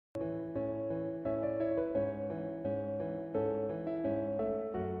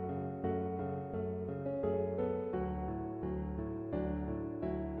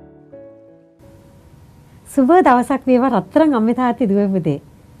සුබ දවසක් වේවා රත්තරන් අම්මේ තාත්තේ දුවේ පුතේ.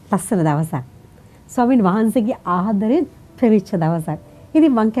 ලස්සන දවසක්. ස්වාමීන් වහන්සේගේ ආදරෙන් පෙරිච්ච දවසක්.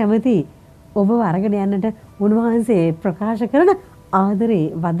 ඉතින් මං කැමති ඔබව අරගෙන යන්නට උන්වහන්සේ ප්‍රකාශ කරන ආදරේ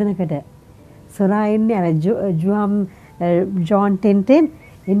වදනකට. සොරා එන්නේ අර ජෝන් 10:10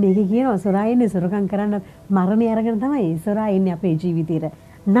 එන්නේ ඒක කියනවා සොරා එන්නේ සොරකම් කරන්න මරණය අරගෙන තමයි සොරා එන්නේ අපේ ජීවිතේට.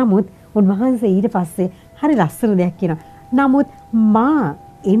 නමුත් උන්වහන්සේ ඊට පස්සේ හරි ලස්සන දෙයක් කියනවා. නමුත් මා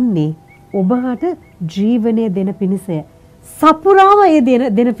එන්නේ ඔබට ජීවනය දෙන පිණිසය. සපුරාම ඒ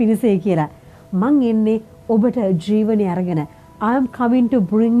දෙන පිණිසය කියලා. මං එන්නේ ඔබට ජීවනය අරගෙන. I am coming to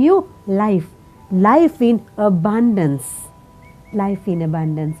bring you life. Life in abundance. Life in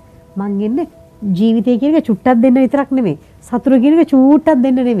abundance. මං එන්නේ ජීවිතය කියන එක චුට්ටක් දෙන්න විතරක් නෙමෙයි. සතුට කියන එක චූට්ටක්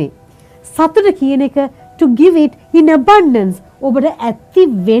දෙන්න නෙමෙයි. සතුට කියන එක to give it in abundance. ඔබට ඇති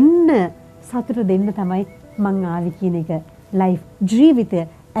වෙන්න සතුට දෙන්න තමයි මං ආවේ කියන එක. life ජීවිතය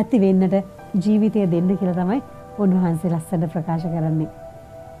ඇති වෙන්නට ජීවිතය දෙන්න කියලා තමයි උන්වහන්සේ ලස්සන ප්‍රකාශ කරන්නේ.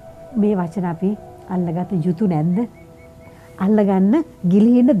 මේ වචන අපි අල්ලගත යුතු නැද්ද? අල්ලගන්න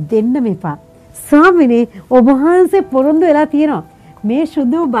ගිලිහෙන්න දෙන්න මෙපා. ස්වාමිනේ ඔබ වහන්සේ පොරොන්දු වෙලා තියෙනවා. මේ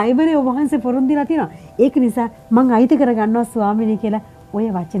සුදු බයිබලේ ඔබ වහන්සේ පොරොන්දු වෙලා තියෙනවා. ඒක නිසා මං අයිති කරගන්නවා ස්වාමිනේ කියලා ඔය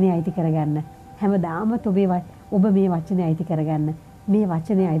වචනේ අයිති කරගන්න. හැමදාම ඔබ මේ වචනේ අයිති කරගන්න. මේ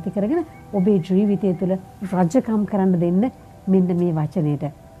වචනේ අයිති කරගෙන ඔබේ ජීවිතය තුළ රජකම් කරන්න දෙන්න මෙන්න මේ වචනේට.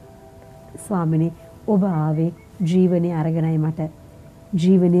 ස්වාමිනේ ඔබ ආවේ ජීවනයේ අරගෙනයි මට.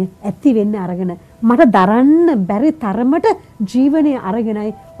 ජීවනයේ ඇති වෙන්න අරගෙන මට දරන්න බැරි තරමට ජීවනයේ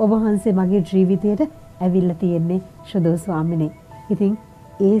අරගෙනයි ඔබ වහන්සේ මගේ ජීවිතයට ඇවිල්ලා තියෙන්නේ සුදෝ ස්වාමිනේ. ඉතින්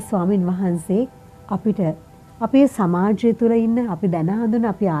ඒ ස්වාමින් වහන්සේ අපිට අපේ සමාජය තුළ ඉන්න අපි දැන හඳුන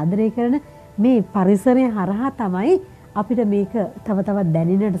අපි ආදරය කරන මේ පරිසරය හරහා තමයි අපිට මේක තව තවත්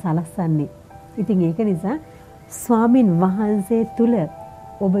දැනෙන්නට සලස්සන්නේ. ඉතින් ඒක නිසා ස්වාමින් වහන්සේ තුළ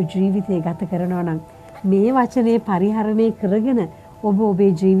ඔබ ජීවිතය ගත කරනවා නම් මේ වචනේ පරිහරණය කරගෙන ඔබ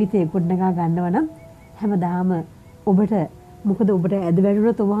ඔබේ ජීවිතය ගොඩනගා ගන්නවා නම් හැමදාම ඔබට මොකද ඔබට ඇද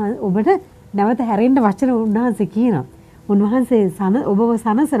වැටුණොත් ඔබට නැවත හැරෙන්න වචන උන්වහන්සේ කියනවා. උන්වහන්සේ ඔබව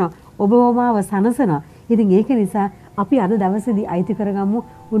සනසනවා. ඔබව මාව සනසනවා. ඉතින් ඒක නිසා අපි අද දවසේදී අයිති කරගමු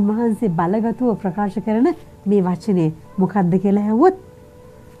උන්වහන්සේ බලගතුව ප්‍රකාශ කරන මේ වචනේ මොකක්ද කියලා ඇහුවොත්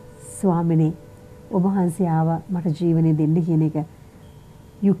ස්වාමිනේ ඔබ වහන්සේ ආවා මට ජීවනය දෙන්න කියන එක.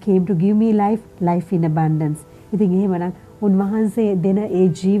 You came to give me life in abundance. ඉතින් එහෙමනම් උන්වහන්සේ දෙන ඒ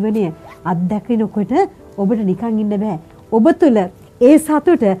ජීවනය අත්දකිනකොට ඔබට නිකන් ඉන්න බෑ. ඔබ තුළ ඒ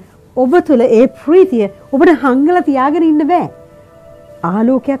සතුට, ඔබ තුළ ඒ ප්‍රීතිය ඔබට හංගලා තියාගෙන ඉන්න බෑ.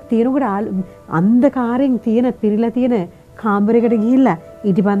 ආලෝකයක් තියෙනකොට අන්ධකාරයෙන් පිරීලා තියෙන කාමරයකට ගිහිල්ලා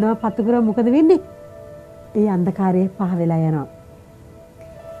ඊටිපන්දම පත්තු කරා මොකද වෙන්නේ? ඒ අන්ධකාරය පහ වෙලා යනවා.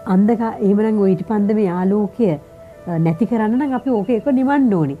 එහෙමනම් ওই ඊටිපන්දමේ ආලෝකය නැති කරන්න නම් අපි ඕක එක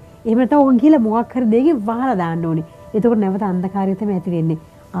නිවන්න ඕනේ. එහෙම නැත්නම් ඕක ගිහලා මොකක් හරි දෙයකින් වහලා දාන්න ඕනේ. එතකොට නැවත අන්ධකාරය තමයි ඇති වෙන්නේ.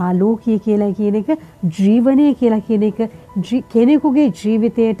 ආලෝකය කියලා කියන එක ජීවනය කියලා කියන එක කෙනෙකුගේ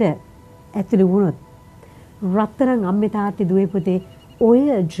ජීවිතයට ඇතුළු වුණොත් රත්තරන් අම්මේ තාත්තේ දුවේ පුතේ ඔය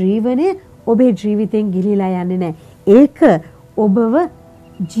ජීවනය ඔබේ ජීවිතෙන් ගිලිලා යන්නේ නැහැ. ඒක ඔබව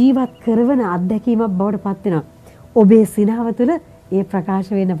ජීවත් කරන අත්දැකීමක් බවට පත් වෙනවා. ඔබේ සිනහව තුළ ඒ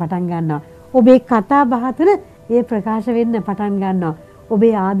ප්‍රකාශ වෙන්න පටන් ගන්නවා. ඔබේ කතා බහ තුළ ඒ ප්‍රකාශ වෙන්න පටන් ගන්නවා.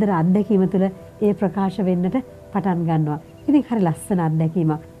 ඔබේ ආදර අත්දැකීම තුළ ඒ ප්‍රකාශ වෙන්නට පටන් ගන්නවා. ඉතින් හරි ලස්සන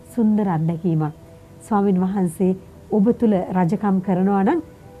අත්දැකීමක්, සුන්දර අත්දැකීමක්. ස්වාමින් වහන්සේ ඔබ තුළ රජකම් කරනවා නම්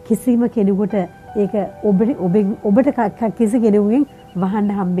කිසිම කෙනෙකුට ඒක ඔබට කිසි කෙනෙකුගෙන් වහන්න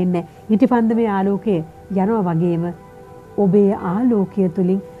හම්බෙන්නේ නැහැ. ඊටිපන්දමේ ආලෝකය යනවා වගේම ඔබේ ආලෝකය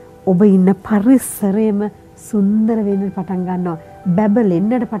තුලින් ඔබ ඉන්න පරිසරයම සුන්දර වෙන්න පටන් ගන්නවා.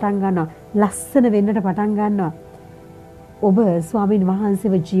 බැබලෙන්නට පටන් ගන්නවා. ලස්සන වෙන්නට පටන් ගන්නවා. ඔබ ස්වාමින්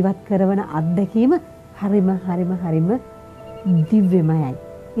වහන්සේව ජීවත් කරන අත්දැකීම හරිම දිව්‍යමයයි.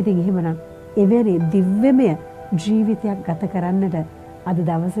 ඉතින් එහෙමනම් එවැනි දිව්‍යමය ජීවිතයක් ගත කරන්නට අද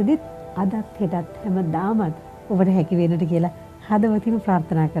දවසේදීත් අදත් හෙටත් හැමදාමත් ඔබට හැකි වෙන්නට කියලා හදවතින්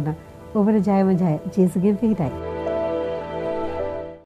ප්‍රාර්ථනා කරනවා. ඔබට ජයම ජය ජේසුගෙන් පිහිටයි.